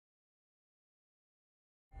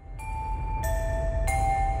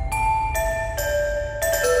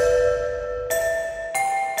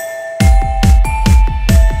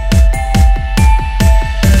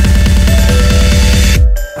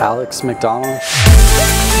Alex McDonell.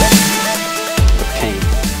 The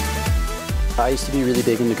paint. I used to be really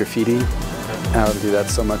big into graffiti. I don't do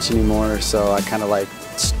that so much anymore, so I kind of like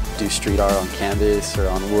do street art on canvas or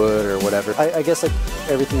on wood or whatever. I guess like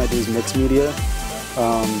everything I do is mixed media.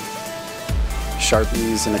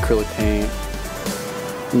 Sharpies and acrylic paint,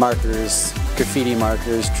 markers, graffiti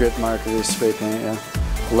markers, drip markers, spray paint, yeah.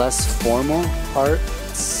 Less formal art.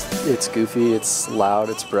 It's goofy, it's loud,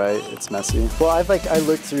 it's bright, it's messy. Well, I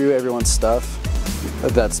looked through everyone's stuff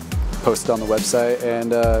that's posted on the website,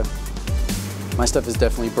 and my stuff is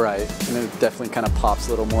definitely bright, and it definitely kind of pops a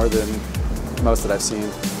little more than most that I've seen.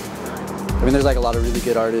 I mean, there's like a lot of really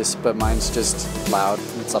good artists, but mine's just loud,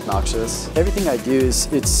 it's obnoxious. Everything I do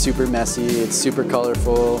it's super messy, it's super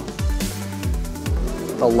colorful,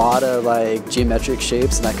 a lot of like geometric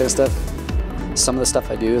shapes and that kind of stuff. Some of the stuff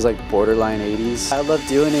I do is like borderline 80s. I love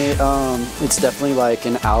doing it. It's definitely like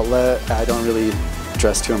an outlet. I don't really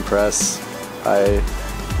dress to impress. I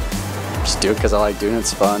just do it because I like doing it.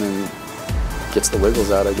 It's fun and gets the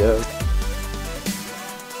wiggles out, I guess.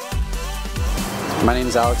 My name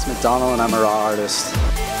is Alex McDonell and I'm a raw artist.